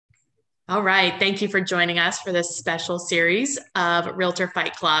All right. Thank you for joining us for this special series of Realtor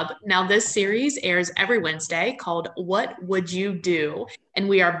Fight Club. Now, this series airs every Wednesday called What Would You Do? And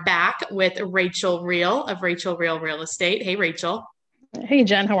we are back with Rachel Reel of Rachel Reel Real Estate. Hey, Rachel. Hey,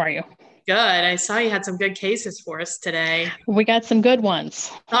 Jen, how are you? Good. I saw you had some good cases for us today. We got some good ones.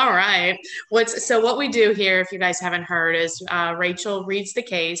 All right. What we do here, if you guys haven't heard, is Rachel reads the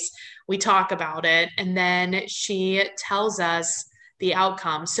case, we talk about it, and then she tells us the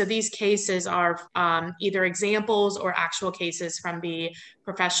outcome. So these cases are either examples or actual cases from the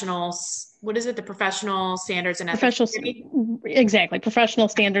professionals. What is it? The Professional Standards and Ethics Professional, Committee. exactly. Professional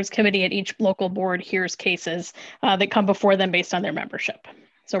Standards Committee at each local board hears cases that come before them based on their membership.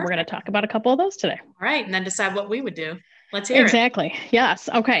 So we're going to Perfect. talk about a couple of those today. All right, and then decide what we would do. Let's hear it. Exactly. Yes.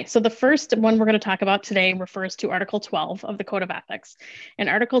 Okay. So the first one we're going to talk about today refers to Article 12 of the Code of Ethics. And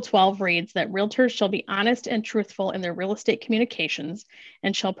Article 12 reads that realtors shall be honest and truthful in their real estate communications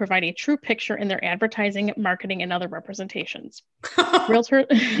and shall provide a true picture in their advertising, marketing, and other representations. Realtor,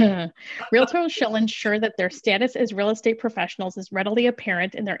 Realtors shall ensure that their status as real estate professionals is readily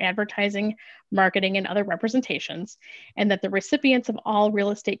apparent in their advertising, marketing, and other representations, and that the recipients of all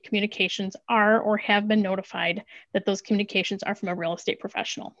real estate communications are or have been notified that those communications are from a real estate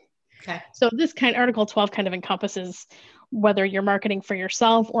professional. Okay. So this Article 12 kind of encompasses whether you're marketing for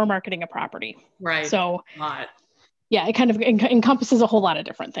yourself or marketing a property. Right. So A lot. yeah, it kind of encompasses a whole lot of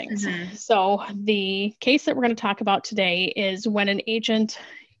different things. Mm-hmm. So the case that we're going to talk about today is when an agent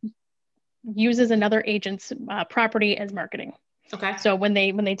uses another agent's property as marketing. Okay. So when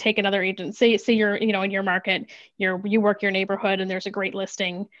they take another agent, say you're in your market, you work your neighborhood and there's a great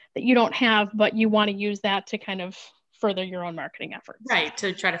listing that you don't have, but you want to use that to kind of further your own marketing efforts. Right,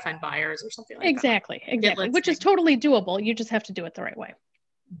 to try to find buyers or something like Exactly, which is totally doable. You just have to do it the right way.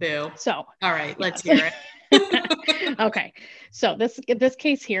 Boo. So, all right, let's yes. hear it. Okay, so this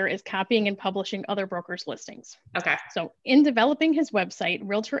case here is copying and publishing other brokers' listings. Okay. So in developing his website,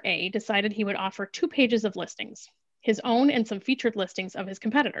 Realtor A decided he would offer 2 pages of listings, his own and some featured listings of his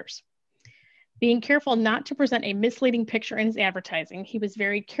competitors. Being careful not to present a misleading picture in his advertising, he was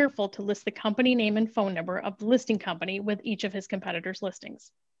very careful to list the company name and phone number of the listing company with each of his competitors' listings.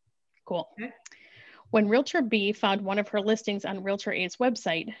 Cool. Okay. When Realtor B found one of her listings on Realtor A's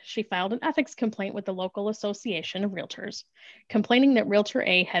website, she filed an ethics complaint with the local association of realtors, complaining that Realtor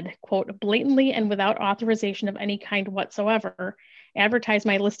A had, quote, blatantly and without authorization of any kind whatsoever, advertised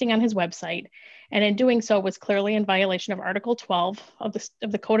my listing on his website, and in doing so was clearly in violation of Article 12 of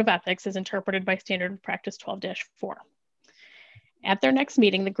the Code of Ethics as interpreted by Standard Practice 12-4. At their next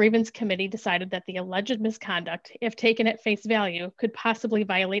meeting, the grievance committee decided that the alleged misconduct, if taken at face value, could possibly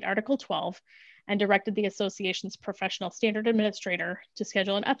violate Article 12 and directed the association's professional standard administrator to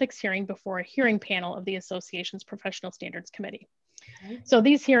schedule an ethics hearing before a hearing panel of the association's professional standards committee. Okay. So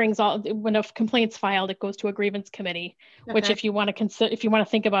these hearings, when a complaint's filed, it goes to a grievance committee, okay, which if you want to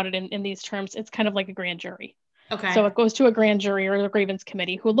think about it in these terms, it's kind of like a grand jury. Okay. So it goes to a grand jury or a grievance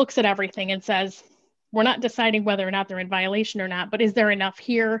committee who looks at everything and says, we're not deciding whether or not they're in violation or not, but is there enough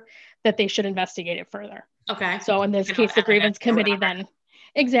here that they should investigate it further? Okay. So in this case, the grievance committee then,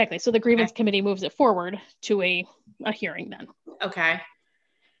 exactly. So the grievance committee moves it forward to a hearing then. Okay.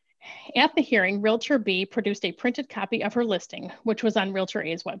 At the hearing, Realtor B produced a printed copy of her listing, which was on Realtor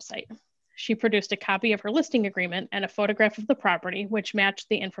A's website. She produced a copy of her listing agreement and a photograph of the property, which matched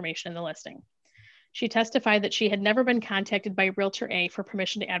the information in the listing. She testified that she had never been contacted by Realtor A for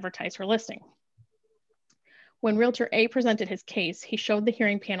permission to advertise her listing. When Realtor A presented his case, he showed the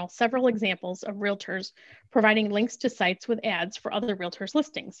hearing panel several examples of realtors providing links to sites with ads for other realtors'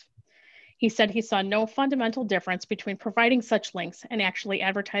 listings. He said he saw no fundamental difference between providing such links and actually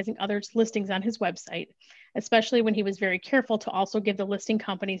advertising others' listings on his website, especially when he was very careful to also give the listing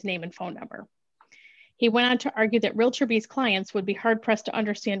company's name and phone number. He went on to argue that Realtor B's clients would be hard-pressed to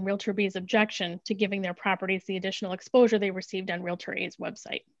understand Realtor B's objection to giving their properties the additional exposure they received on Realtor A's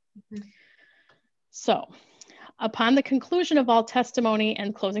website. Mm-hmm. So, upon the conclusion of all testimony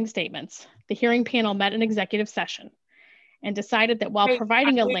and closing statements, the hearing panel met an executive session and decided that while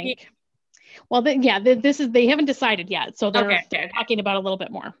providing a link, they haven't decided yet, so they're talking about a little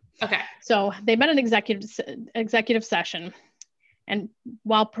bit more. Okay. So they met an executive session and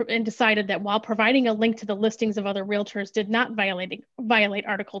decided that while providing a link to the listings of other realtors did not violate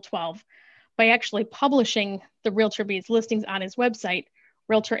Article 12, by actually publishing the Realtor B's listings on his website,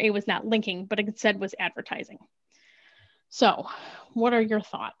 Realtor A was not linking, but instead was advertising. So, what are your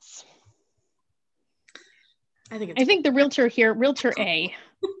thoughts? I think the realtor here, Realtor A,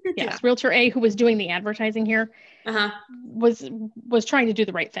 yes, Realtor A, who was doing the advertising here, was trying to do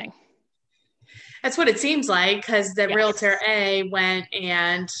the right thing. That's what it seems like, because the Realtor A went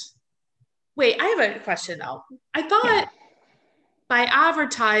and Wait, I have a question though. I Yeah, thought by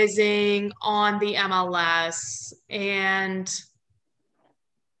advertising on the MLS and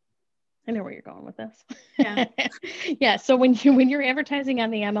I know where you're going with this. yeah, Yeah, so when you're advertising on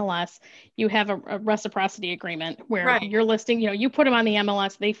the MLS, you have a reciprocity agreement where right, you're listing, you put them on the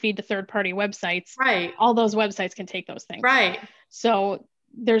MLS, they feed to third-party websites. right, All those websites can take those things. right. So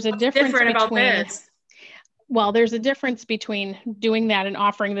there's a What's difference different about between, this? well, there's a difference between doing that and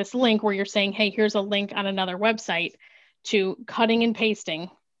offering this link where you're saying, hey, here's a link on another website, to cutting and pasting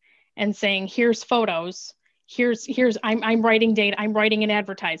and saying, here's photos, here's I'm writing data, I'm writing an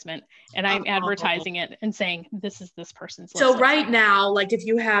advertisement and I'm Oh. advertising it and saying this is this person's So listing. right now, like if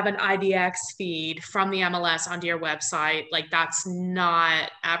you have an IDX feed from the MLS onto your website, like that's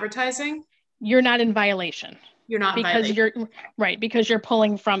not advertising. You're not in violation You're not in because violation. you're right, because you're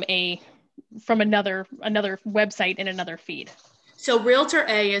pulling from another website in another feed. So Realtor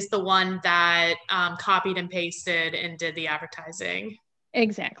A is the one that copied and pasted and did the advertising.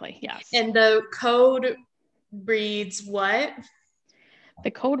 Exactly. Yes. And the code reads what?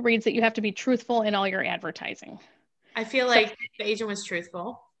 The code reads that you have to be truthful in all your advertising. I feel So like the agent was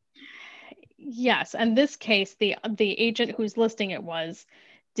truthful. yes, in this case, the agent whose listing it was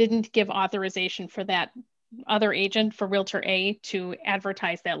didn't give authorization for that other agent, for Realtor A, to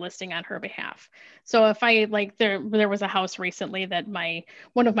advertise that listing on her behalf. So if I, like, there was a house recently that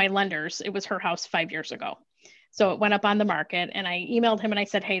one of my lenders, it was her house 5 years ago. So it went up on the market and I emailed him and I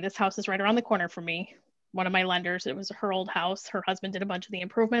said, hey, this house is right around the corner from me. One of my lenders, it was her old house. Her husband did a bunch of the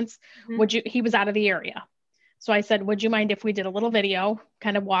improvements. Mm-hmm. He was out of the area. So I said, would you mind if we did a little video,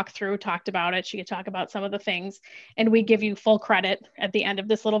 kind of walk through, talked about it? She could talk about some of the things, and we give you full credit at the end of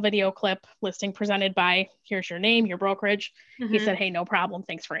this little video clip, listing presented by, here's your name, your brokerage. He Mm-hmm. said, hey, no problem.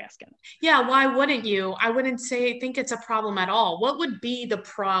 Thanks for asking. Yeah, why wouldn't you? I wouldn't think it's a problem at all. What would be the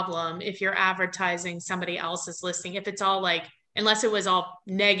problem if you're advertising somebody else's listing? If it's all like, unless it was all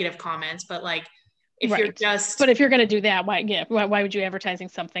negative comments, but like if you're Right. just But if you're going to do that, why would you advertising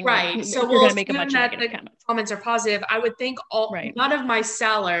something like, right. So if you're we'll going to make a assume bunch of that negative the comments? comments are positive. I would think Right. none of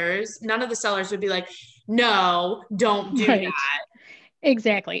the sellers would be like, no, don't do Right. that.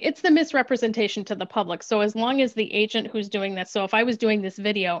 Exactly. It's the misrepresentation to the public. So as long as the agent who's doing this, so if I was doing this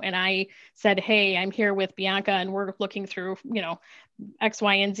video and I said, hey, I'm here with Bianca and we're looking through, X,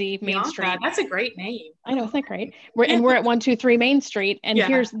 Y, and Z Main Bianca, Street. that's a great name. I know, isn't that great? We're Yeah. at 123 Main Street, and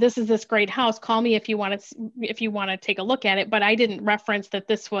Yeah. this is this great house. Call me if you want to take a look at it. But I didn't reference that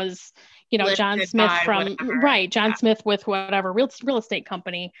this was, John Listed Smith by from whatever. right, John Smith with whatever real estate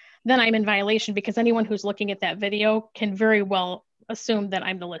company. Then I'm in violation because anyone who's looking at that video can very well assume that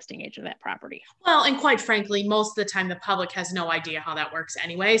I'm the listing agent of that property. Well, and quite frankly, most of the time the public has no idea how that works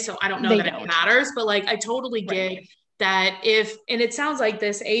anyway. So I don't know They that don't. it matters, but like I totally Right. get that and it sounds like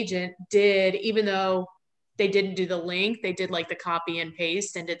this agent did, even though they didn't do the link, they did like the copy and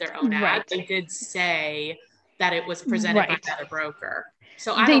paste and did their own ad. Right. They did say that it was presented by Right. another broker.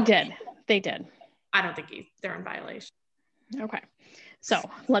 So They did. I don't think they're in violation. Okay. So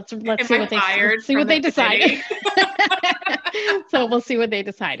let's Am see I what fired see from what they the decided. So we'll see what they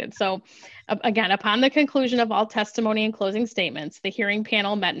decided. So again, upon the conclusion of all testimony and closing statements, the hearing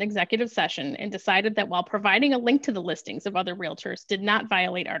panel met in executive session and decided that while providing a link to the listings of other realtors did not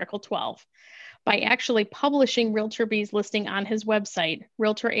violate Article 12. By actually publishing Realtor B's listing on his website,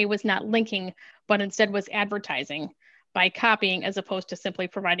 Realtor A was not linking, but instead was advertising by copying as opposed to simply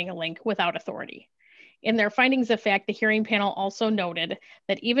providing a link without authority. In their findings of fact, the hearing panel also noted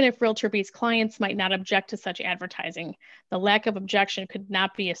that even if Realtor B's clients might not object to such advertising, the lack of objection could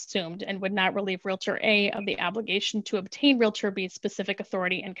not be assumed and would not relieve Realtor A of the obligation to obtain Realtor B's specific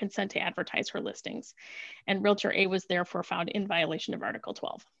authority and consent to advertise her listings. And Realtor A was therefore found in violation of Article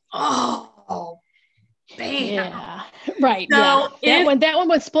 12. Oh, bam. Yeah, right. So yeah. That one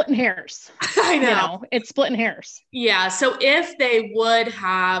was splitting hairs. I know. It's splitting hairs. Yeah. So if they would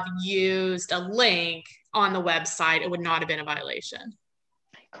have used a link on the website, it would not have been a violation.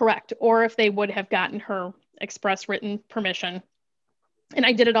 Correct. Or if they would have gotten her express written permission. And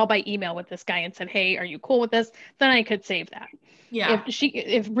I did it all by email with this guy and said, hey, are you cool with this? Then I could save that. Yeah.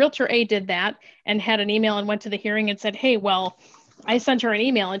 If Realtor A did that and had an email and went to the hearing and said, hey, well, I sent her an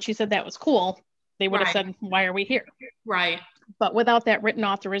email and she said that was cool, they would have said, why are we here? Right. But without that written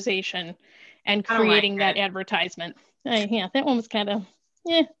authorization and creating that advertisement, that one was kind of,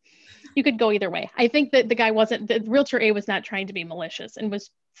 you could go either way. I think that the Realtor A was not trying to be malicious and was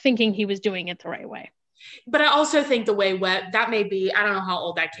thinking he was doing it the right way. But I also think the way that may be, I don't know how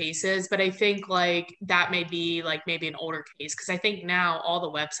old that case is, but I think like that may be like maybe an older case because I think now all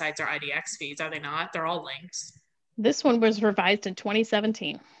the websites are IDX feeds, are they not? They're all links. This one was revised in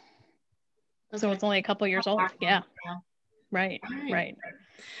 2017. So Okay. it's only a couple years old. Yeah. Yeah. Right. All right. Right.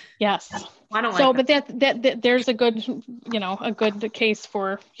 Yes. I don't So, like but that there's a good, a good case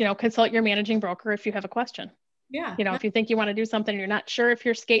for, consult your managing broker if you have a question. Yeah. If you think you want to do something and you're not sure if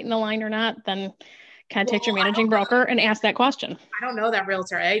you're skating the line or not, then contact your Well, managing broker and ask that question. I don't know that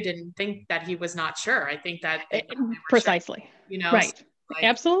Realtor A didn't think that he was not sure. I think that they were Precisely. sure, Right. so, like,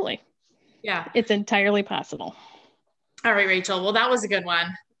 Absolutely. yeah. It's entirely possible. All right, Rachel. Well, that was a good one.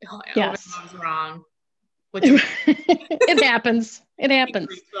 Yes. I was wrong. It happens. It happens.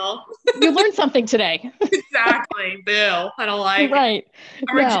 You learned something today. Exactly. Boo. I don't like right. it.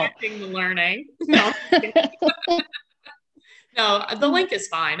 I'm rejecting the learning. No. No, the link is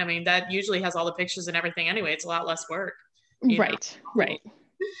fine. I mean, that usually has all the pictures and everything anyway. It's a lot less work. Right. Right.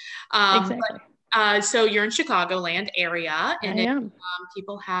 Exactly. So you're in Chicagoland area, and I if am.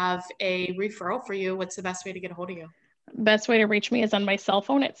 people have a referral for you, what's the best way to get a hold of you? Best way to reach me is on my cell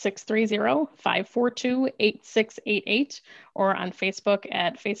phone at 630-542-8688 or on Facebook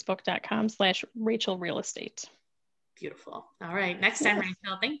at facebook.com/Rachel Real Estate. Beautiful. All right. Next time,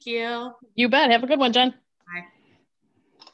 Rachel. Thank you. You bet. Have a good one, Jen. Bye.